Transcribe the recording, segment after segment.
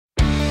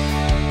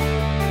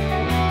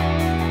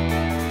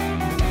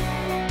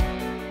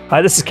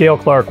Hi, this is Cale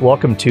Clark.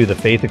 Welcome to The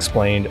Faith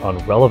Explained on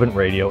Relevant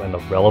Radio and the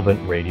Relevant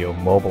Radio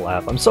mobile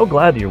app. I'm so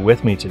glad that you're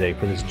with me today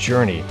for this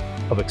journey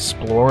of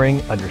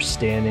exploring,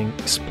 understanding,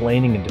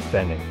 explaining, and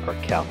defending our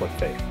Catholic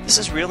faith. This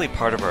is really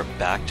part of our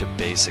back to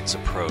basics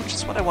approach.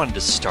 It's what I wanted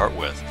to start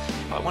with.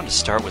 I wanted to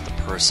start with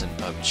the person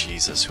of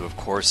Jesus, who of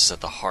course is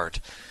at the heart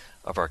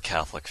of our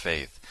Catholic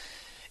faith.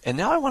 And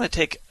now I want to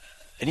take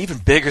an even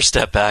bigger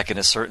step back in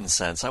a certain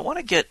sense. I want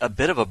to get a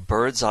bit of a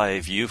bird's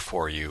eye view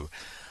for you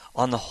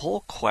on the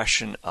whole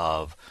question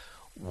of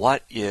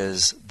what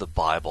is the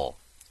Bible?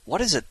 What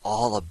is it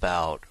all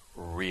about,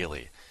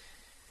 really?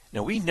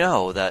 Now, we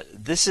know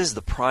that this is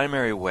the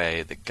primary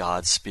way that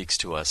God speaks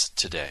to us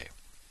today.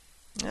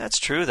 It's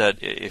true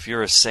that if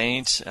you're a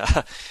saint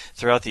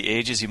throughout the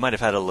ages, you might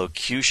have had a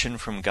locution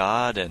from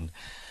God, and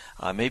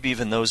maybe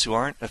even those who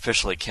aren't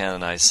officially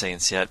canonized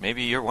saints yet,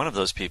 maybe you're one of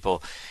those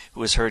people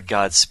who has heard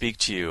God speak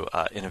to you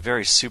in a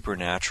very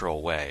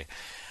supernatural way.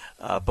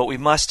 But we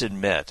must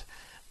admit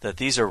that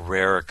these are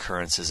rare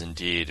occurrences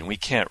indeed, and we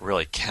can't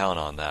really count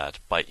on that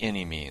by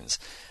any means.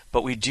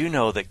 But we do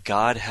know that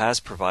God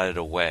has provided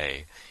a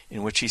way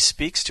in which He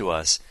speaks to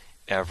us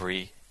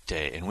every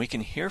day, and we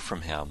can hear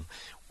from Him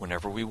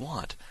whenever we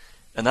want.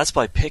 And that's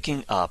by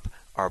picking up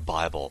our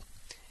Bible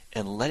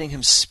and letting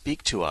Him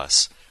speak to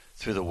us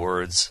through the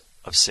words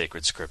of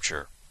sacred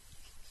Scripture.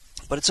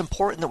 But it's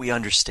important that we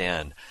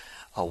understand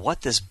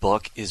what this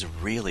book is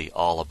really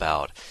all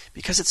about,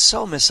 because it's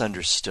so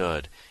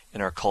misunderstood in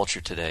our culture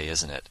today,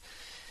 isn't it?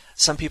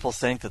 Some people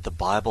think that the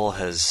Bible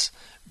has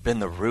been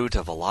the root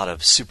of a lot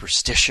of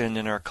superstition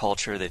in our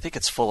culture. They think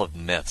it's full of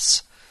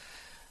myths.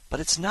 But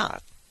it's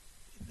not.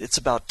 It's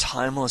about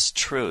timeless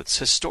truths,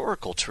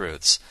 historical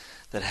truths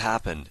that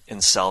happened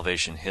in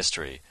salvation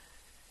history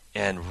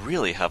and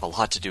really have a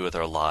lot to do with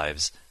our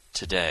lives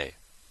today.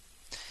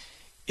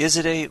 Is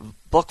it a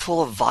book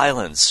full of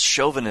violence,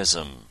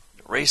 chauvinism,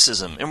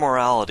 racism,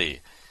 immorality?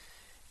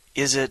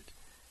 Is it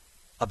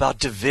about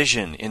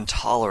division,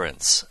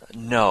 intolerance?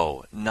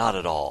 No, not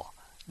at all.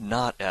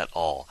 Not at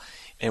all.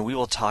 And we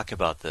will talk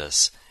about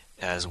this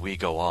as we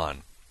go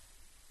on.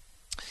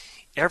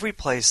 Every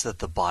place that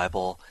the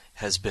Bible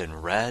has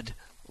been read,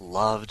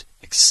 loved,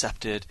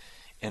 accepted,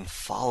 and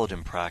followed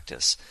in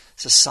practice,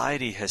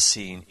 society has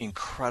seen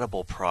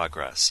incredible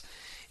progress.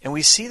 And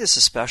we see this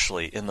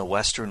especially in the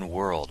Western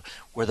world,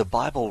 where the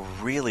Bible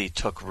really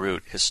took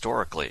root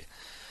historically.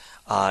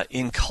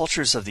 In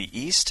cultures of the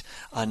East,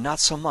 not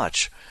so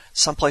much.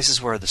 Some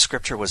places where the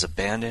Scripture was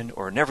abandoned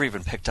or never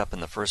even picked up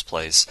in the first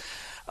place,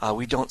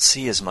 we don't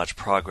see as much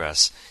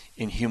progress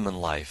in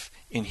human life,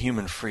 in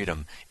human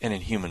freedom, and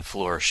in human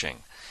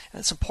flourishing.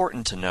 And it's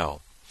important to know.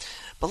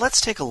 But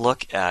let's take a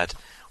look at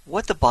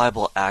what the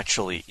Bible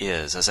actually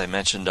is, as I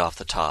mentioned off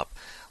the top.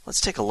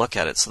 Let's take a look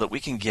at it so that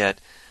we can get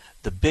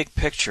the big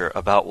picture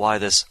about why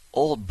this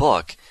old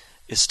book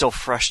is still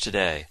fresh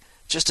today,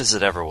 just as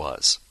it ever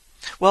was.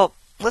 Well,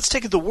 let's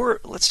take up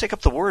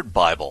the word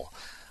Bible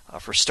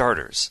for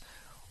starters.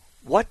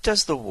 What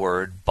does the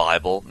word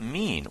Bible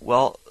mean?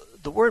 Well,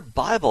 the word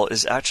Bible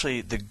is actually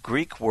the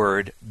Greek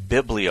word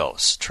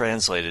biblios,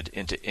 translated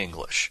into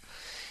English.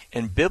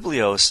 And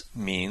biblios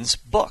means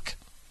book.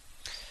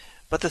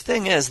 But the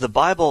thing is, the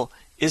Bible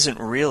isn't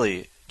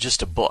really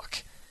just a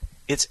book.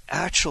 It's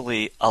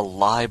actually a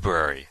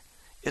library.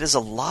 It is a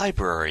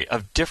library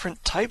of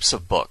different types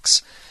of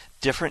books,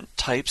 different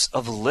types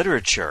of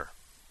literature.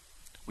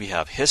 We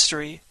have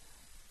history,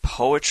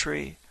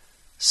 poetry,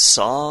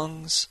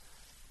 songs,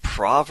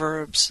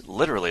 Proverbs.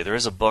 Literally, there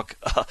is a book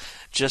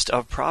just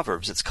of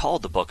Proverbs. It's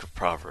called the Book of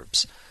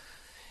Proverbs.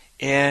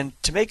 And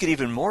to make it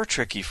even more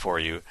tricky for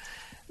you,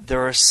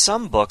 there are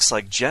some books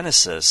like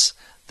Genesis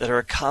that are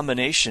a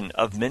combination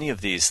of many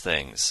of these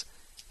things.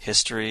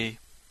 History,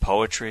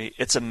 poetry.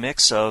 It's a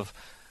mix of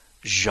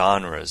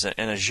genres.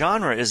 And a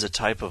genre is a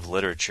type of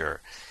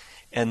literature.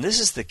 And this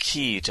is the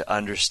key to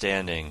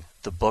understanding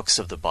the books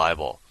of the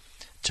Bible,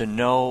 to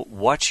know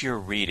what you're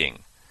reading.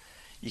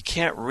 You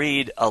can't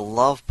read a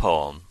love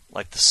poem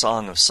like the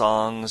Song of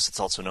Songs, it's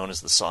also known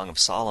as the Song of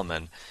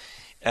Solomon,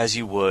 as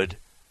you would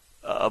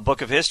a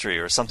book of history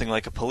or something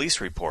like a police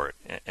report.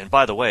 And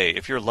by the way,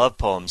 if your love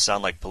poems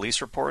sound like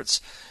police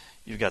reports,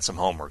 you've got some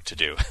homework to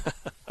do.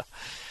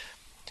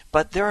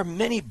 But there are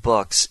many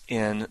books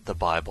in the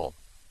Bible,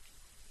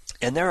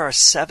 and there are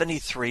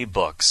 73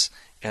 books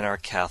in our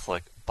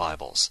Catholic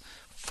Bibles,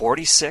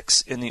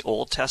 46 in the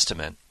Old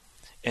Testament,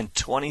 and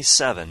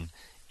 27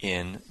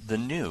 in the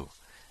New.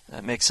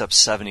 That makes up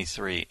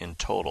 73 in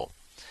total.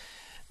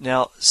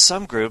 Now,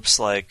 some groups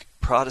like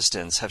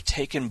Protestants have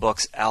taken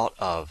books out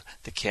of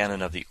the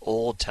canon of the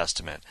Old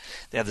Testament.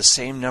 They have the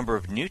same number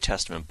of New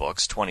Testament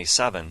books,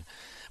 27,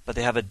 but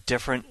they have a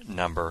different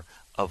number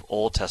of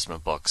Old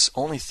Testament books,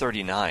 only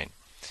 39.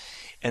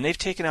 And they've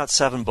taken out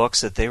 7 books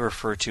that they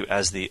refer to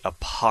as the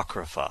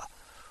Apocrypha,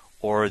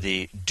 or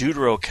the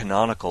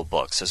deuterocanonical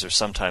books, as they're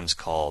sometimes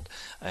called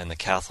in the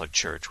Catholic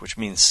Church, which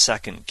means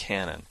second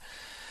canon.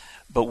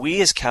 But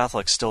we as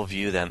Catholics still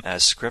view them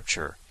as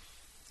Scripture.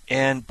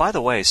 And by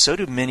the way, so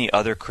do many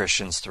other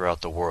Christians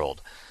throughout the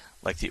world.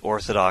 like the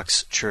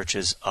Orthodox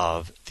churches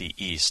of the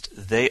East.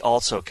 They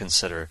also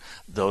consider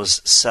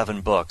those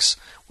 7 books,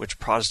 which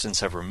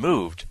Protestants have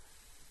removed,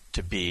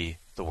 to be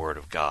the Word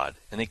of God.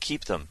 And they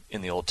keep them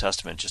in the Old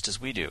Testament just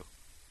as we do.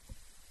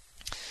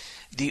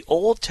 The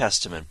Old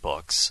Testament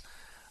books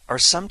are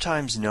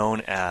sometimes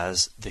known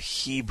as the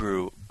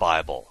Hebrew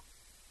Bible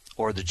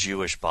or the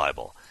Jewish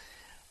Bible,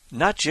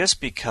 not just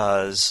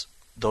because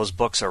those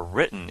books are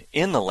written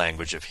in the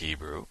language of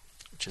Hebrew,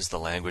 which is the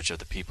language of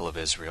the people of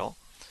Israel,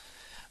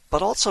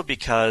 but also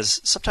because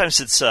sometimes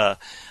it's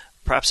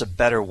perhaps a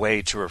better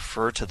way to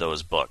refer to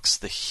those books,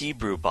 the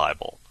Hebrew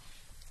Bible,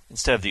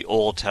 instead of the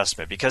Old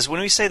Testament. Because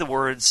when we say the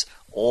words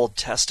Old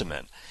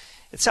Testament,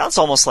 it sounds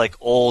almost like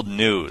old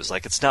news,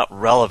 like it's not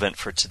relevant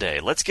for today.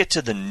 Let's get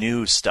to the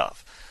new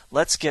stuff.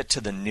 Let's get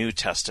to the New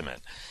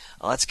Testament.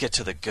 Let's get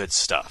to the good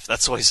stuff.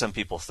 That's the way some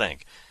people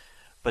think.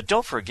 But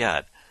don't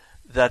forget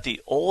that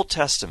the Old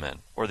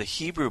Testament, or the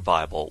Hebrew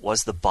Bible,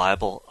 was the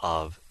Bible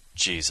of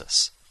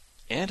Jesus,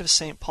 and of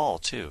St. Paul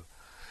too.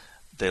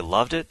 They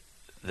loved it,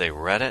 they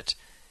read it,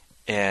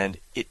 and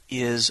it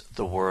is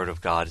the Word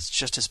of God. It's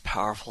just as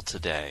powerful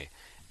today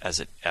as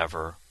it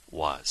ever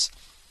was.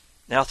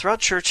 Now, throughout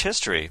church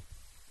history,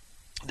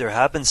 there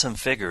have been some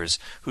figures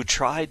who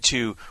tried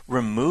to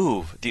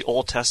remove the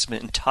Old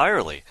Testament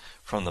entirely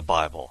from the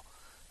Bible.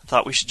 I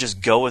thought we should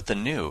just go with the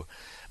New,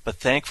 but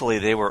thankfully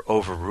they were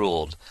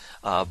overruled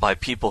by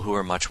people who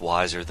are much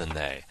wiser than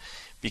they,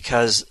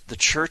 because the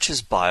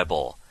church's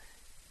Bible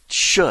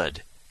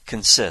should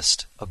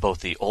consist of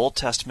both the Old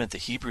Testament, the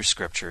Hebrew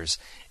Scriptures,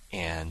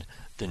 and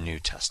the New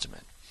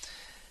Testament.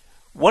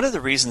 One of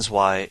the reasons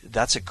why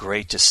that's a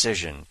great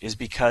decision is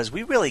because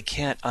we really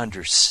can't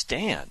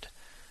understand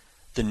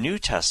the New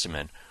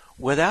Testament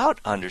without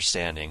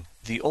understanding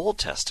the Old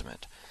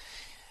Testament.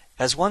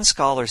 As one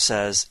scholar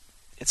says,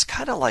 it's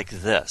kind of like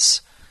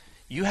this.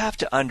 You have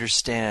to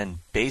understand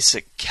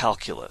basic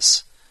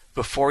calculus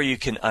before you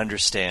can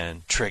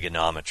understand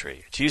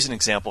trigonometry. To use an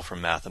example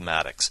from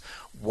mathematics,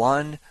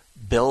 one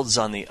builds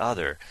on the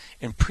other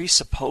and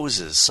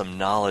presupposes some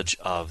knowledge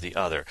of the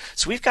other.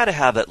 So we've got to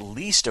have at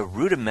least a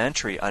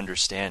rudimentary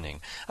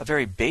understanding, a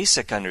very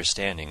basic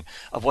understanding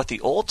of what the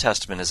Old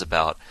Testament is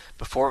about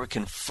before we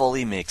can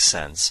fully make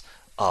sense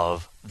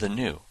of the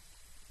New.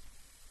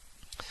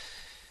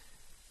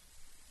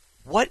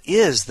 What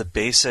is the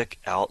basic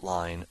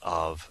outline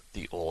of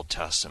the Old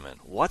Testament?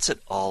 What's it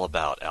all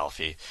about,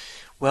 Alfie?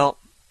 Well,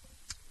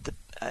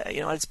 at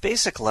its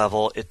basic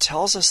level, it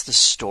tells us the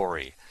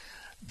story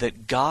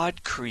that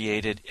God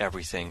created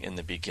everything in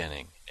the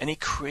beginning, and He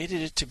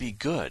created it to be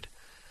good,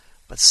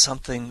 but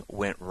something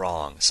went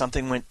wrong.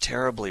 Something went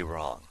terribly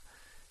wrong.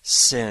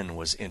 Sin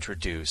was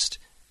introduced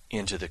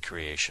into the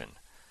creation.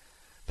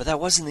 But that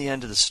wasn't the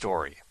end of the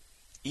story.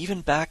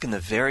 Even back in the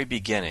very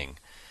beginning,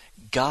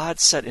 God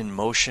set in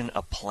motion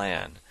a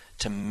plan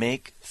to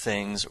make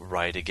things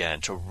right again,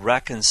 to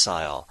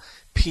reconcile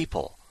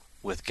people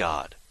with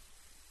God.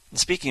 And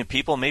speaking of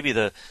people, maybe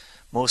the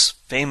most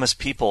famous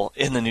people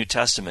in the New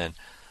Testament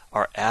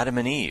are Adam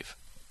and Eve,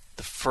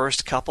 the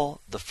first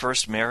couple, the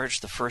first marriage,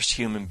 the first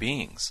human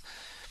beings.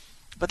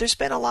 But there's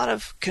been a lot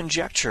of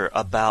conjecture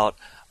about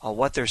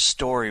what their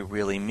story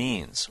really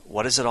means.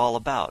 What is it all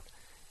about?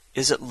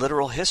 Is it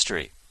literal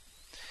history?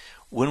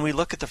 When we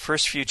look at the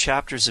first few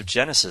chapters of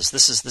Genesis,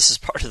 this is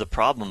part of the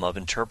problem of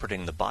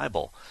interpreting the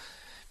Bible.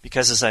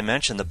 Because as I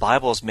mentioned, the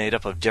Bible is made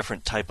up of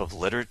different types of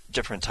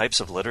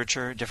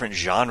literature, different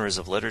genres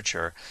of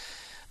literature.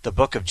 The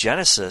book of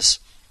Genesis,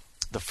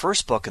 the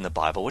first book in the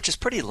Bible, which is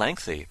pretty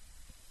lengthy,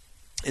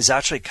 is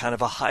actually kind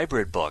of a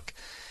hybrid book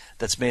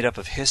that's made up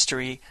of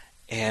history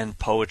and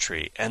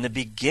poetry. And the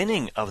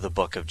beginning of the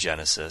book of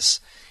Genesis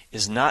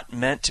is not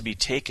meant to be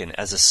taken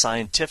as a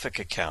scientific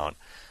account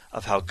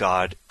of how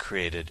God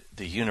created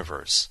the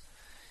universe.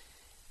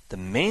 The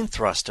main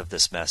thrust of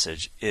this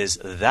message is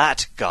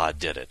that God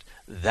did it,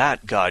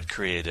 that God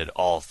created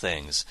all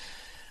things.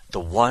 The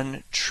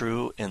one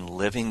true and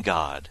living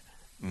God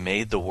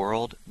made the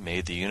world,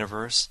 made the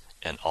universe,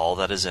 and all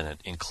that is in it,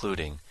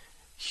 including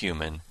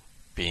human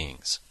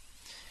beings.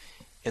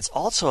 It's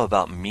also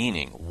about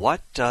meaning.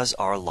 What does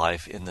our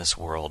life in this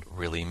world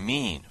really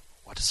mean?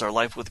 What does our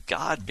life with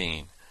God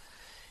mean?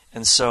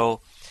 And so,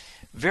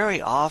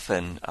 very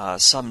often,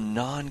 some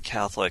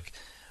non-Catholic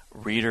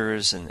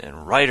readers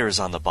and writers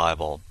on the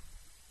Bible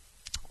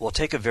will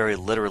take a very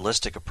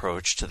literalistic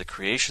approach to the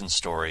creation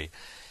story,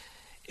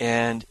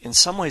 and in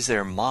some ways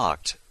they're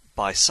mocked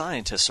by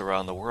scientists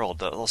around the world.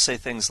 They'll say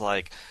things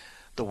like,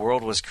 the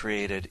world was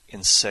created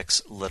in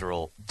 6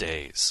 literal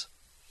days.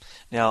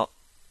 Now,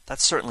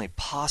 that's certainly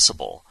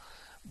possible,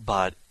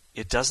 but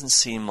it doesn't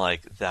seem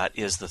like that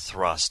is the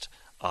thrust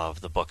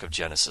of the book of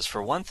Genesis.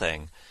 For one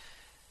thing,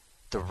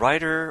 the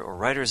writer or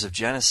writers of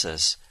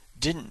Genesis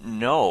didn't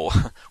know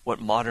what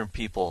modern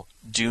people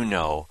do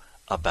know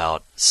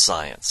about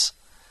science.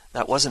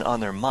 That wasn't on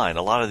their mind.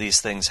 A lot of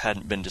these things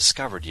hadn't been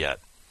discovered yet.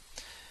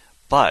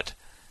 But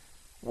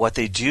what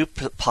they do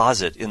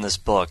posit in this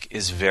book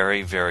is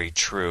very, very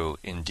true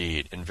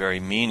indeed, and very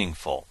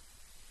meaningful.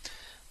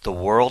 The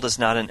world is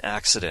not an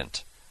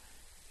accident.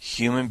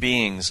 human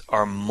beings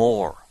are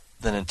more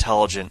than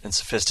intelligent and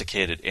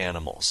sophisticated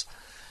animals.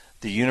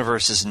 The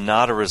universe is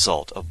not a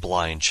result of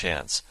blind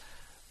chance,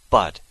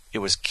 but it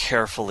was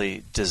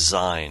carefully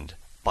designed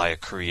by a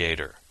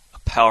creator, a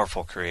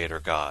powerful creator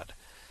God.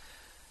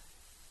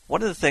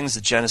 One of the things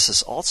that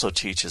Genesis also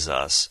teaches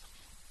us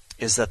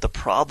is that the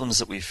problems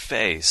that we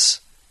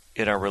face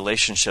in our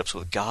relationships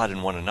with God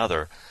and one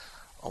another,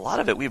 a lot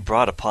of it we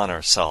brought upon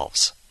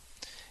ourselves.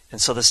 And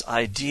so this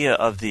idea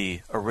of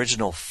the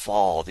original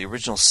fall, the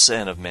original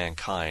sin of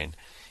mankind,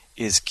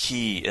 is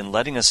key in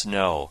letting us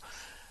know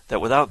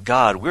that without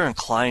God, we're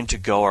inclined to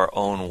go our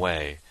own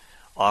way,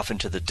 often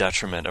to the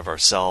detriment of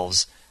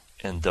ourselves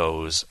and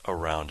those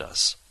around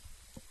us.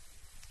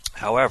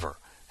 However,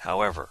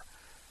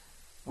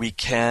 we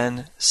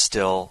can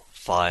still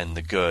find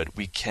the good.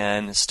 We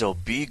can still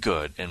be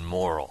good and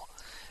moral.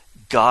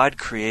 God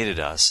created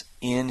us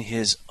in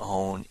His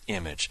own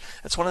image.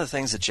 That's one of the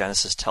things that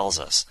Genesis tells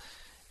us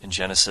in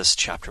Genesis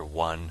chapter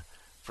 1,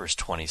 verse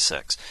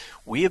 26.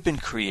 We have been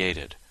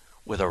created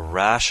with a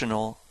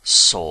rational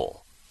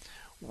soul.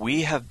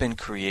 We have been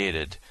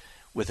created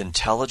with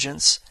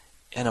intelligence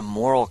and a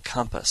moral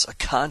compass, a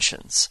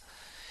conscience.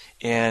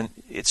 And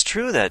it's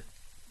true that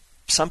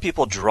some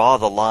people draw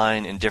the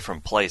line in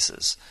different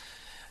places,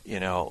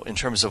 in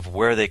terms of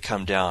where they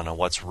come down on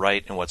what's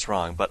right and what's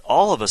wrong. But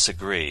all of us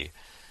agree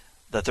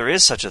that there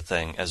is such a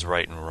thing as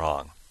right and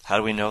wrong. How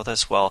do we know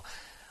this? Well,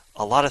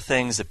 a lot of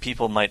things that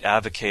people might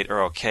advocate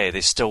are okay,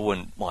 they still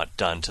wouldn't want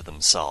done to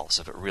themselves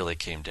if it really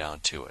came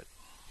down to it.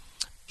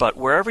 But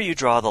wherever you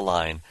draw the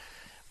line,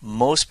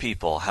 most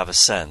people have a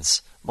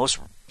sense, most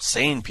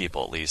sane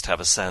people at least, have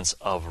a sense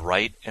of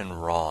right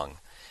and wrong.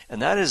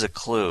 And that is a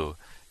clue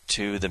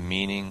to the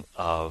meaning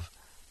of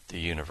the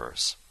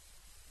universe.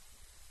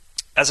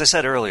 As I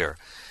said earlier,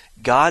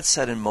 God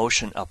set in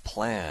motion a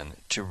plan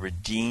to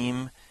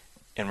redeem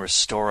and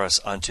restore us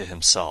unto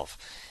Himself.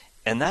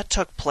 And that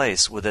took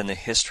place within the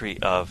history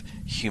of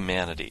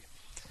humanity.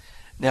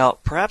 Now,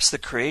 perhaps the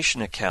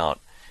creation account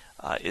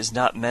is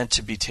not meant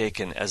to be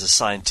taken as a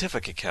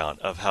scientific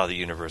account of how the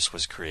universe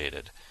was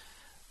created.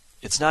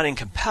 It's not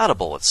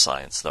incompatible with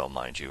science, though,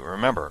 mind you.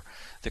 Remember,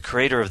 the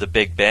creator of the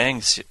Big Bang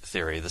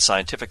theory, the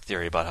scientific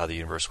theory about how the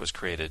universe was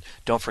created,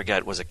 don't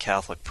forget, was a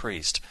Catholic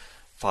priest,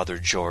 Father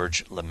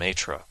George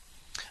Lemaitre.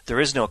 There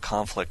is no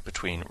conflict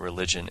between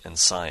religion and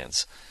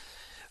science.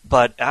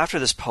 But after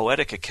this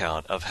poetic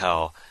account of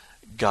how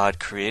God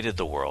created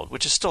the world,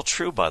 which is still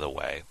true, by the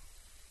way,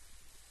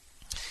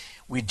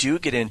 we do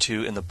get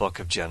into, in the book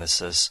of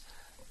Genesis,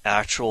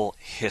 actual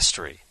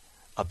history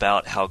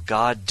about how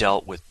God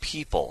dealt with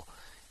people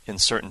in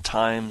certain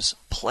times,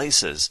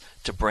 places,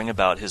 to bring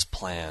about His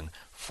plan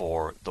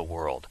for the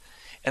world.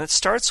 And it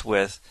starts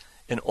with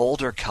an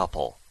older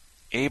couple,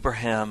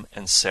 Abraham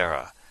and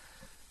Sarah.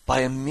 By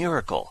a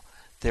miracle,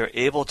 they're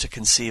able to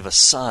conceive a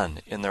son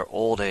in their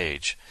old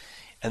age,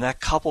 and that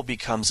couple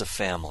becomes a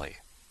family.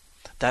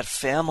 That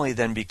family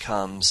then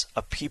becomes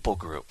a people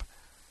group,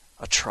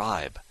 a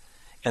tribe,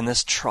 and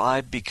this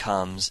tribe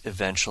becomes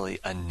eventually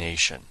a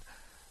nation,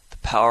 the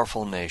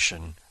powerful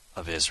nation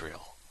of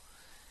Israel.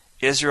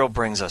 Israel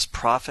brings us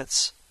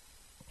prophets,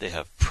 they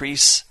have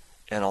priests,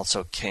 and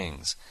also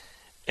kings.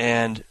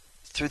 And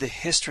through the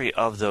history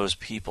of those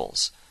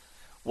peoples,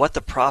 what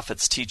the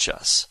prophets teach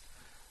us,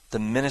 the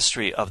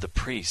ministry of the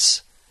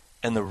priests,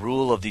 and the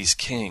rule of these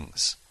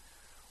kings,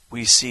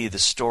 we see the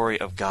story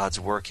of God's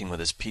working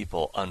with His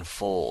people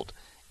unfold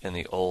in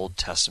the Old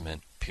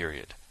Testament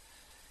period.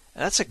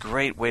 And that's a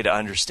great way to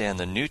understand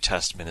the New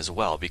Testament as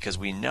well, because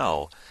we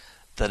know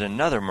that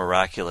another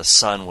miraculous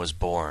son was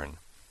born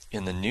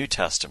in the New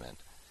Testament,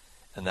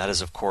 and that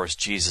is, of course,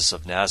 Jesus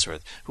of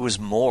Nazareth, who is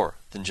more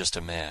than just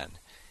a man.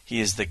 He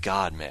is the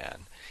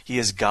God-man. He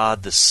is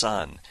God the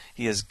Son.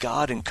 He is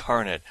God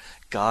incarnate,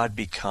 God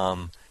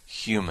become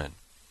human,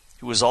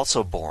 who was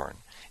also born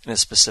in a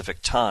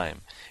specific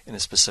time, in a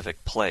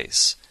specific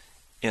place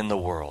in the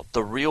world,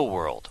 the real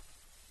world.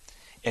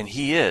 And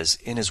He is,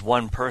 in His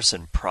one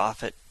person,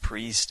 prophet,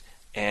 priest,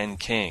 and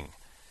king.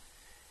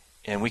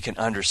 And we can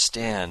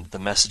understand the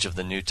message of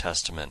the New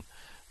Testament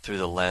through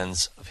the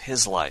lens of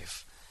His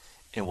life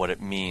and what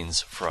it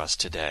means for us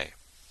today.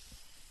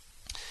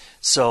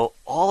 So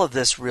all of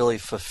this really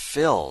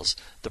fulfills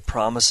the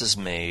promises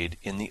made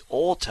in the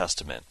Old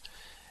Testament.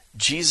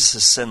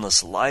 Jesus'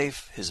 sinless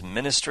life, His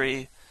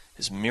ministry,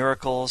 His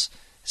miracles,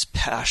 His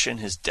passion,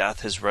 His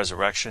death, His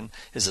resurrection,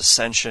 His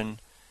ascension,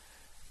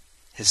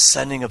 His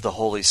sending of the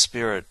Holy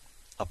Spirit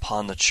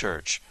upon the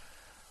church.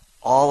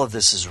 All of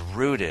this is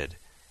rooted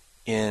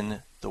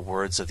in the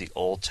words of the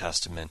Old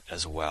Testament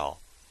as well.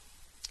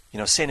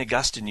 St.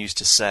 Augustine used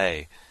to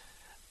say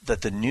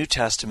that the New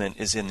Testament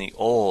is in the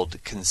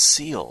Old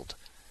concealed,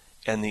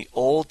 and the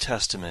Old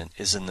Testament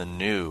is in the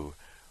New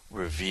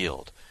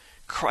revealed.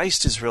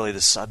 Christ is really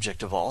the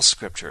subject of all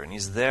Scripture, and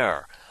He's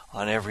there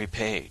on every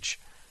page,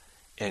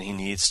 and He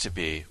needs to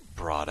be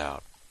brought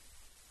out.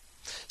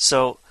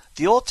 So,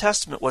 the Old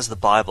Testament was the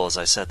Bible, as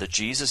I said, that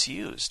Jesus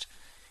used.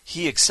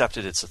 He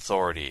accepted its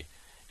authority,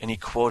 and He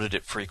quoted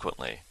it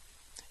frequently.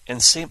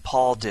 And St.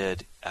 Paul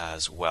did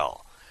as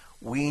well.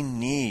 We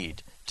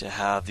need to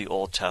have the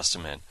Old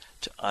Testament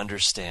to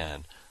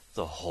understand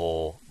the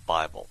whole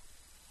Bible.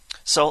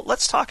 So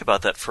let's talk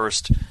about that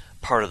first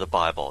part of the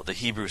Bible, the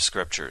Hebrew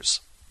Scriptures.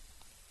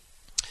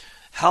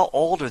 How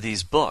old are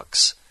these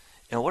books,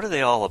 and what are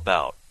they all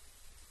about?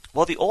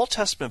 Well, the Old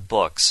Testament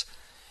books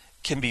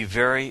can be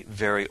very,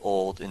 very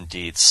old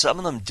indeed. Some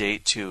of them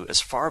date to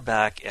as far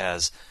back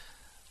as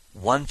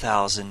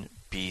 1000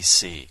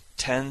 BC,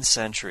 10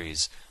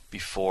 centuries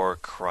before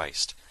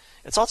Christ.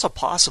 It's also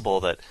possible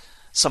that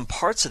some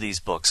parts of these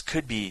books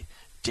could be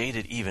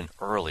dated even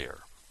earlier.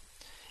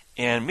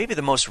 And maybe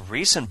the most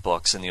recent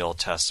books in the Old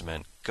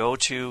Testament go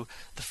to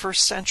the 1st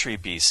century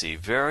BC,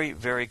 very,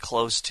 very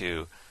close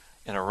to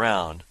and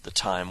around the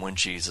time when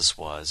Jesus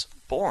was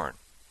born.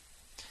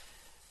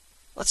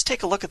 Let's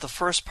take a look at the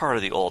first part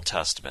of the Old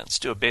Testament. Let's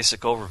do a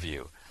basic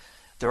overview.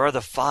 There are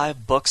the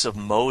 5 books of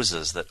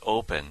Moses that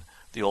open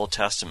the Old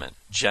Testament: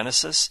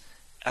 Genesis,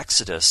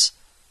 Exodus,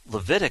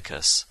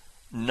 Leviticus,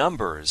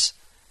 Numbers,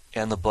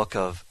 and the book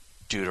of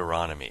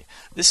Deuteronomy.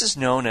 This is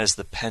known as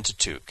the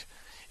Pentateuch.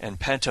 And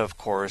Penta, of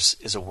course,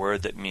 is a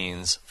word that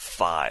means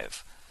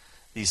 5.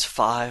 These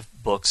 5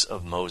 books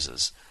of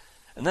Moses.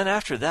 And then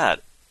after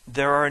that,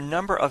 there are a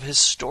number of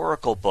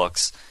historical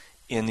books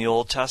in the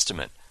Old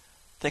Testament.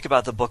 Think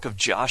about the book of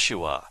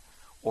Joshua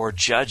or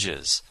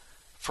Judges,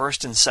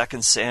 1st and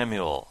 2nd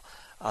Samuel,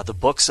 the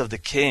books of the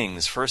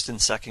Kings, 1st and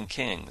 2nd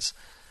Kings,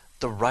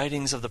 the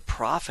writings of the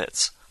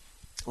prophets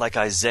like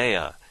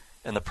Isaiah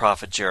and the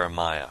prophet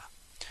Jeremiah.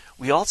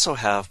 We also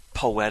have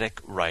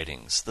poetic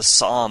writings. The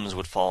Psalms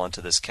would fall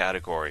into this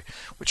category,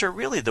 which are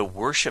really the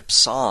worship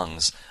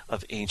songs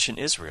of ancient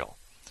Israel.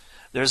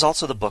 There's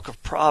also the book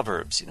of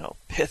Proverbs,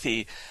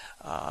 pithy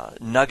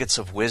nuggets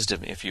of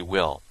wisdom, if you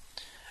will.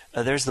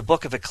 There's the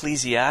book of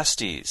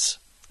Ecclesiastes,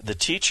 the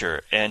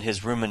teacher and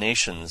his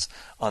ruminations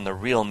on the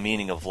real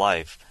meaning of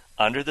life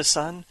under the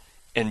sun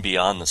and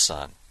beyond the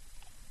sun.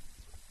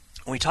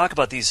 When we talk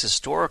about these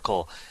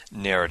historical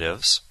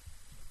narratives,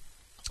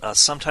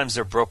 sometimes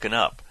they're broken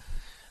up.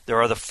 There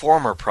are the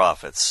former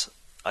prophets,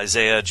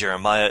 Isaiah,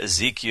 Jeremiah,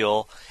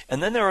 Ezekiel,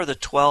 and then there are the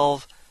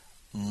 12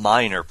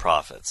 minor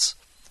prophets.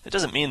 It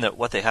doesn't mean that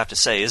what they have to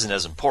say isn't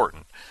as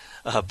important,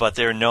 but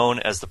they're known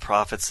as the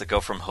prophets that go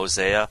from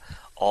Hosea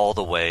all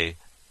the way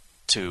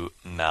to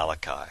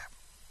Malachi.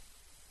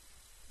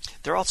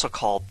 They're also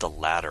called the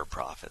latter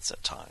prophets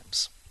at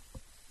times.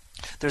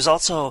 There's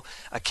also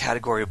a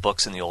category of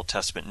books in the Old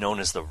Testament known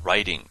as the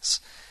writings,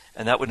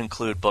 and that would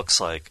include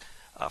books like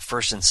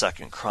 1st and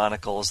 2nd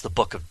Chronicles, the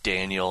book of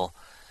Daniel,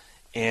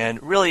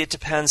 and really it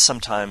depends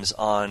sometimes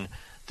on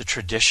the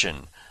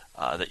tradition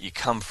that you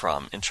come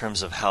from in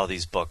terms of how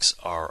these books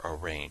are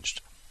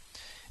arranged.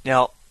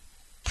 Now,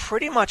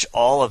 pretty much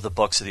all of the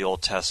books of the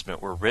Old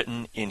Testament were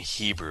written in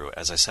Hebrew,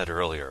 as I said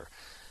earlier.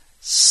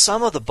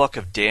 Some of the book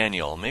of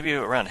Daniel, maybe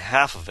around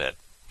half of it,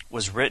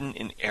 was written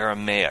in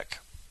Aramaic.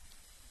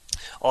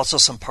 Also,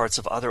 some parts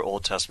of other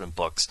Old Testament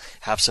books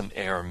have some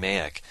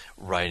Aramaic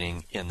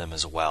writing in them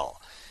as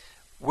well.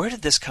 Where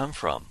did this come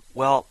from?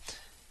 Well,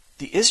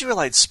 the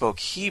Israelites spoke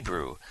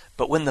Hebrew,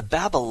 but when the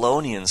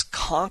Babylonians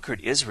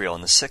conquered Israel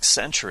in the 6th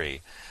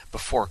century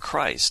before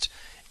Christ,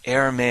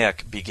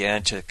 Aramaic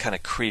began to kind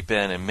of creep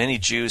in, and many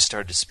Jews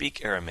started to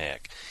speak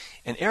Aramaic.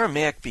 And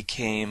Aramaic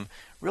became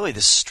really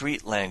the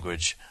street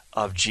language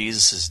of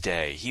Jesus'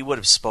 day. He would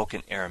have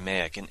spoken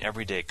Aramaic in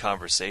everyday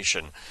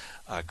conversation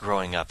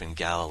growing up in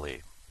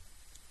Galilee.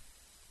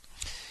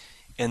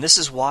 And this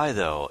is why,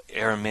 though,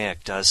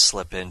 Aramaic does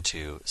slip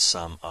into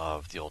some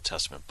of the Old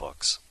Testament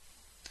books.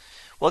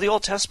 Well, the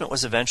Old Testament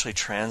was eventually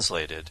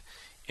translated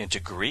into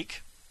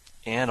Greek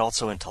and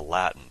also into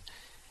Latin.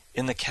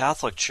 In the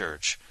Catholic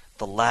Church,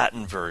 the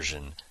Latin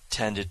version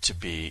tended to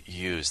be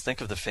used.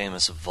 Think of the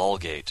famous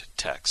Vulgate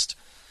text.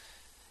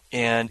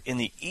 And in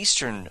the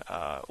Eastern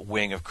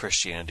wing of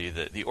Christianity,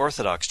 the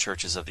Orthodox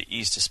churches of the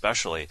East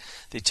especially,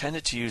 they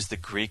tended to use the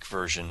Greek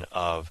version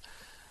of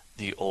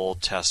the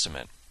Old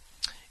Testament.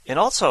 And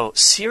also,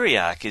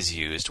 Syriac is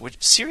used, which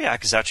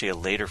Syriac is actually a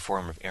later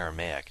form of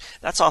Aramaic.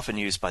 That's often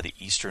used by the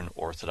Eastern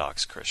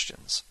Orthodox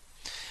Christians.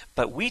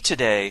 But we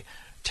today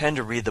tend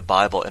to read the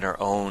Bible in our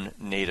own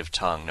native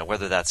tongue. Now,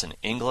 whether that's in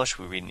English,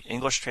 we read an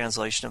English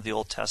translation of the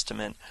Old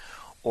Testament,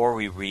 or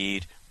we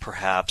read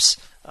perhaps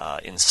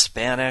in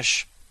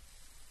Spanish,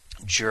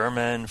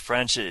 German,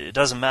 French, it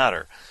doesn't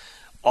matter.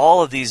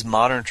 All of these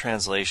modern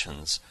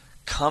translations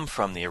come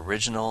from the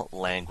original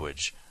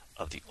language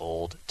of the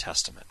Old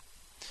Testament.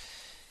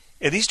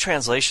 And these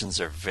translations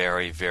are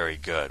very, very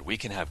good. We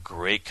can have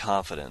great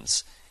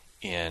confidence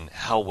in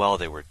how well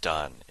they were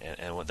done,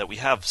 and that we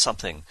have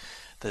something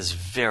that is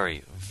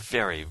very,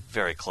 very,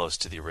 very close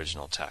to the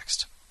original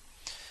text.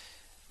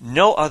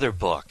 No other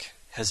book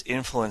has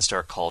influenced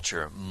our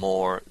culture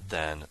more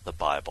than the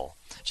Bible.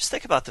 Just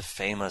think about the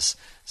famous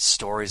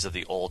stories of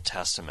the Old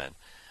Testament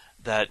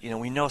that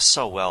we know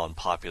so well in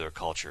popular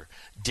culture.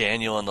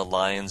 Daniel in the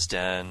lion's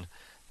den.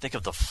 Think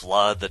of the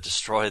flood that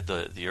destroyed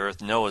the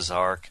earth, Noah's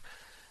Ark.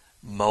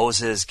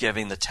 Moses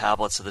giving the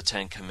tablets of the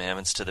Ten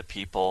Commandments to the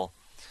people.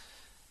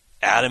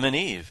 Adam and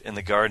Eve in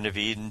the Garden of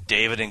Eden,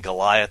 David and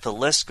Goliath. The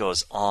list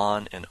goes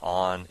on and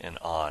on and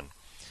on.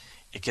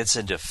 It gets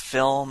into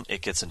film,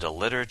 it gets into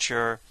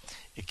literature,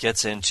 it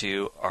gets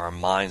into our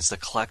minds, the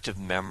collective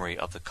memory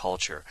of the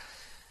culture.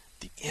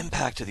 The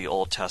impact of the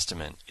Old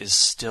Testament is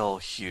still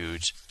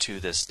huge to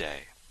this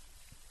day.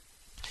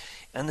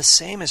 And the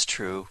same is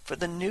true for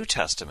the New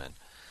Testament.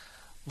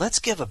 Let's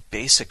give a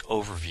basic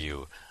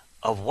overview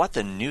of what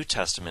the New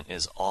Testament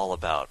is all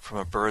about from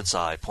a bird's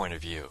eye point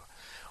of view.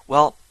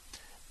 Well,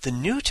 the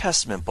New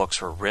Testament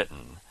books were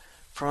written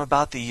from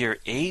about the year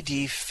AD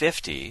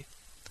 50.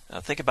 Now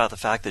think about the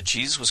fact that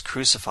Jesus was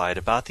crucified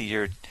about the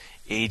year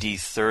AD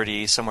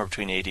 30, somewhere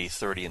between AD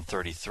 30 and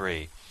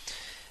 33.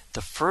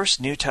 The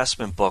first New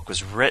Testament book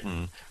was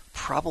written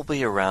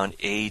probably around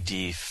AD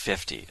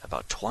 50,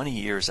 about 20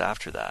 years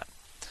after that.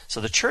 So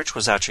the church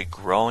was actually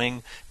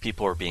growing,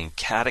 people were being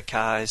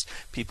catechized,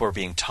 people were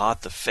being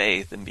taught the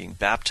faith and being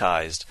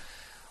baptized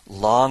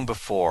long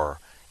before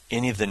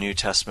any of the New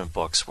Testament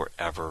books were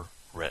ever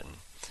written.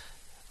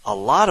 A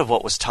lot of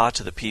what was taught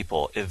to the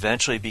people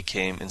eventually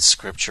became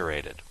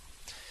inscripturated.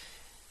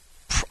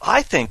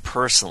 I think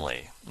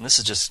personally, and this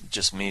is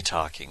just me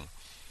talking,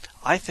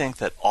 I think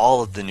that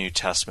all of the New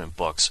Testament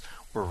books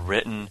were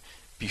written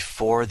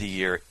before the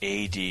year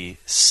AD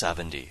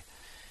 70.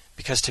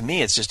 Because to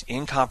me it's just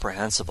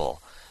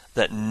incomprehensible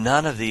that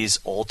none of these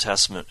New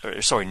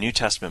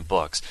Testament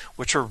books,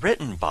 which were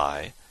written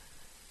by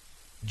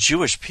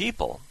Jewish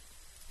people,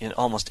 in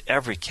almost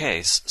every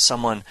case,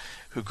 someone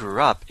who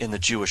grew up in the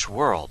Jewish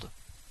world,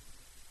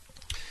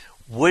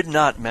 would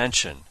not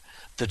mention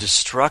the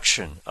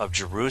destruction of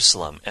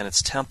Jerusalem and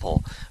its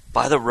temple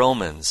by the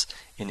Romans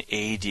in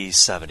AD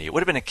 70. It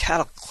would have been a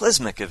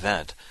cataclysmic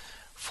event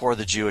for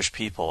the Jewish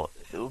people.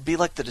 It would be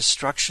like the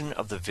destruction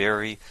of the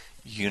very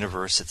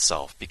universe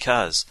itself,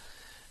 because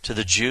to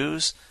the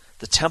Jews,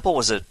 the temple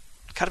was a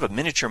kind of a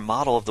miniature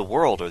model of the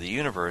world or the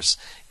universe,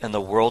 and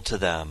the world to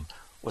them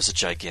was a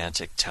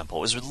gigantic temple.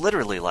 It was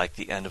literally like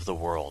the end of the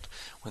world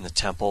when the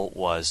temple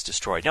was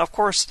destroyed. Now, of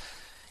course,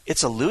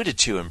 it's alluded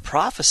to and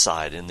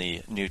prophesied in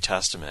the New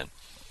Testament,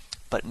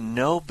 but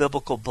no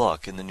biblical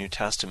book in the New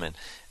Testament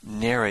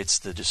narrates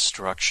the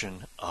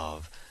destruction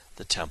of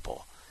the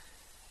temple.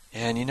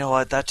 And you know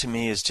what? That to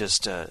me is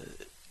just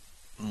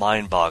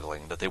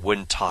mind-boggling that they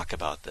wouldn't talk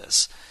about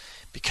this.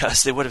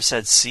 Because they would have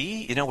said,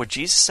 see, what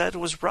Jesus said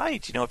was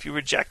right. If you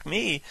reject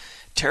me,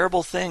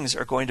 terrible things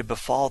are going to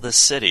befall this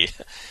city.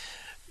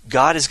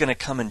 God is going to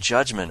come in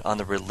judgment on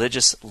the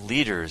religious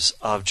leaders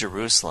of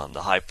Jerusalem,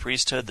 the high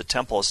priesthood, the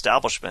temple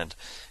establishment,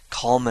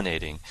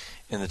 culminating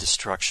in the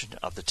destruction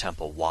of the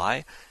temple.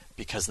 Why?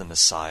 Because the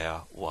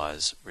Messiah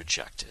was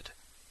rejected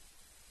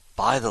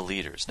by the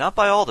leaders, not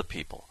by all the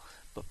people,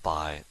 but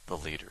by the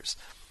leaders.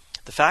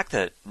 The fact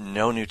that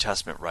no New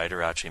Testament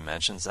writer actually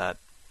mentions that,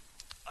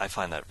 I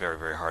find that very,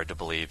 very hard to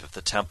believe if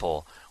the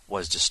temple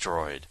was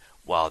destroyed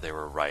while they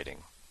were writing.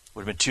 It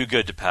would have been too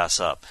good to pass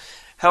up.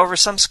 However,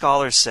 some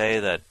scholars say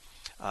that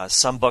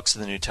some books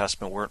of the New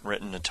Testament weren't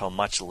written until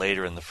much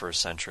later in the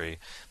first century,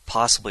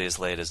 possibly as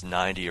late as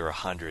 90 or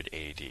 100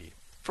 AD,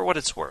 for what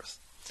it's worth.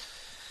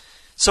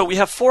 So we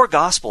have 4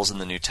 Gospels in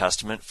the New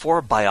Testament,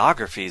 4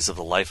 biographies of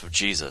the life of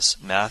Jesus: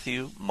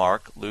 Matthew,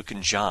 Mark, Luke,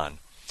 and John.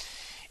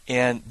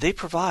 And they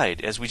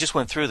provide, as we just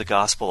went through the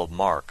Gospel of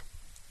Mark,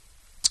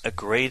 a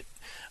great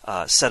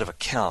set of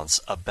accounts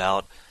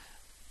about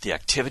the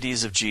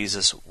activities of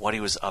Jesus, what he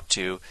was up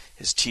to,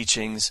 his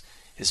teachings,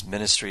 his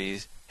ministry,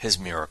 his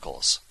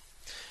miracles.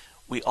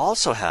 We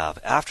also have,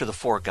 after the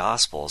 4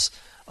 Gospels,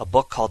 a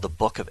book called the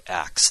Book of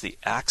Acts, the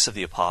Acts of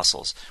the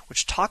Apostles,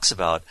 which talks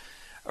about,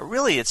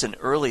 really it's an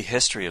early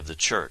history of the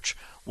church,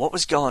 what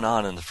was going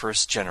on in the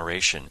first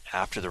generation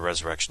after the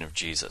resurrection of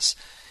Jesus.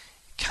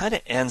 It kind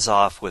of ends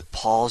off with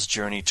Paul's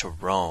journey to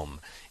Rome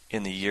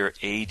in the year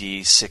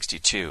AD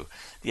 62.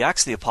 The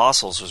Acts of the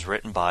Apostles was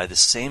written by the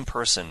same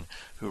person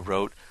who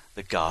wrote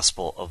the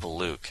Gospel of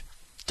Luke.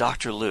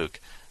 Dr. Luke,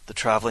 the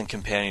traveling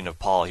companion of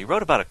Paul, he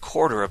wrote about a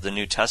quarter of the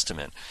New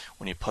Testament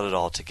when you put it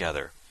all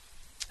together.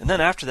 And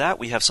then after that,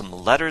 we have some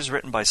letters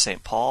written by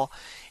St. Paul,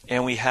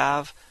 and we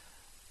have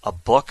a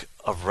book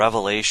of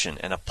Revelation,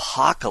 an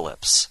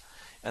apocalypse.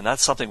 And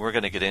that's something we're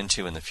going to get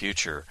into in the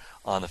future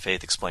on the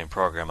Faith Explained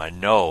program. I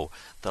know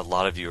that a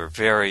lot of you are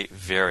very,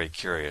 very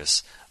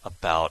curious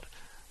about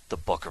the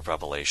book of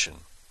Revelation.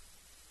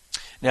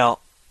 Now,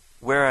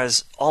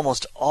 whereas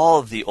almost all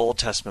of the Old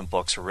Testament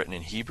books are written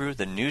in Hebrew,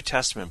 the New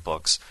Testament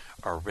books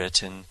are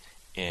written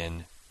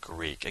in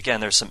Greek. Again,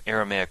 there's some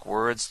Aramaic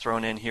words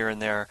thrown in here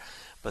and there,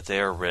 but they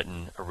are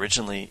written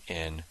originally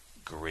in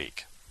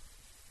Greek.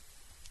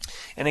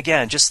 And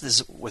again, just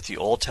as with the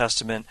Old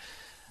Testament,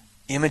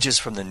 images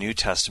from the New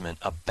Testament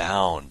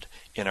abound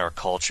in our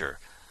culture.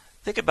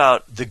 Think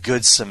about the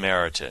Good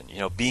Samaritan,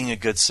 being a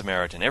Good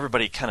Samaritan.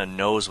 Everybody kind of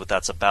knows what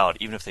that's about,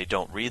 even if they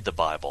don't read the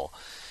Bible.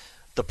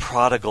 The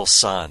prodigal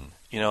son,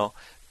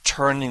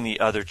 turning the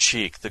other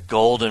cheek, the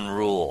golden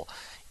rule,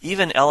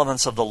 even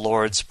elements of the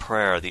Lord's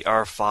Prayer, the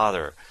Our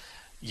Father,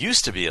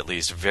 used to be at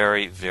least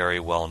very, very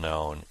well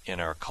known in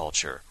our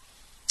culture.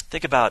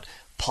 Think about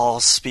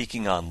Paul's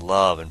speaking on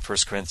love in 1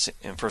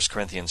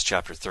 Corinthians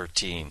chapter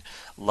 13.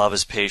 Love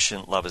is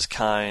patient, love is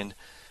kind,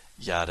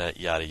 yada,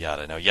 yada,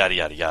 yada. Now, yada,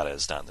 yada, yada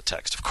is not in the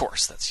text. Of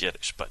course, that's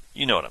Yiddish, but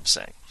you know what I'm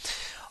saying.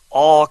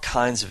 All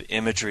kinds of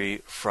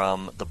imagery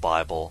from the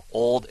Bible,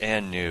 old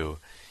and new,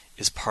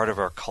 is part of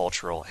our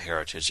cultural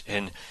heritage.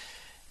 And,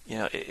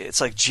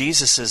 it's like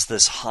Jesus is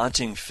this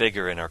haunting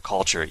figure in our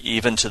culture,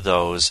 even to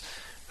those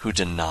who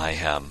deny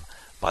him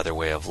by their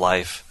way of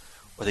life,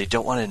 or they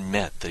don't want to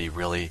admit that he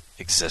really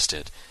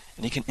existed.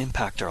 And he can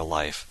impact our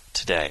life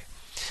today.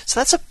 So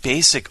that's a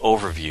basic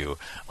overview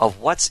of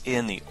what's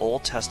in the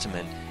Old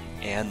Testament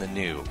and the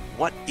New.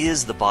 What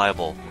is the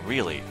Bible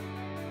really?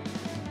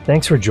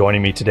 Thanks for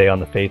joining me today on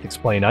The Faith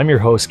Explained. I'm your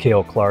host,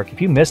 Cale Clark.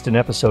 If you missed an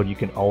episode, you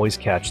can always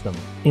catch them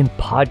in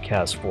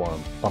podcast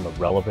form on the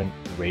Relevant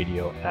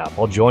Radio app.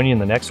 I'll join you in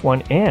the next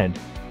one, and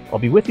I'll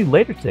be with you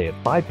later today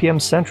at 5 p.m.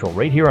 Central,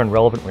 right here on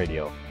Relevant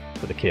Radio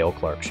for The Cale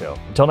Clark Show.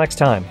 Until next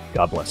time,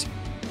 God bless you.